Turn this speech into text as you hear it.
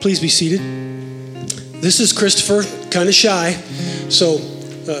Please be seated. This is Christopher, kind of shy. So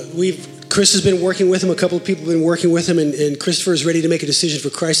Chris has been working with him. A couple of people have been working with him, and Christopher is ready to make a decision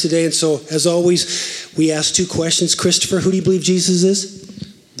for Christ today. And so, as always, we ask two questions. Christopher, who do you believe Jesus is?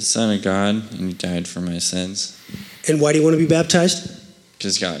 The Son of God, and he died for my sins. And why do you want to be baptized?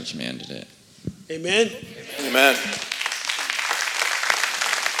 Because God commanded it. Amen. Amen.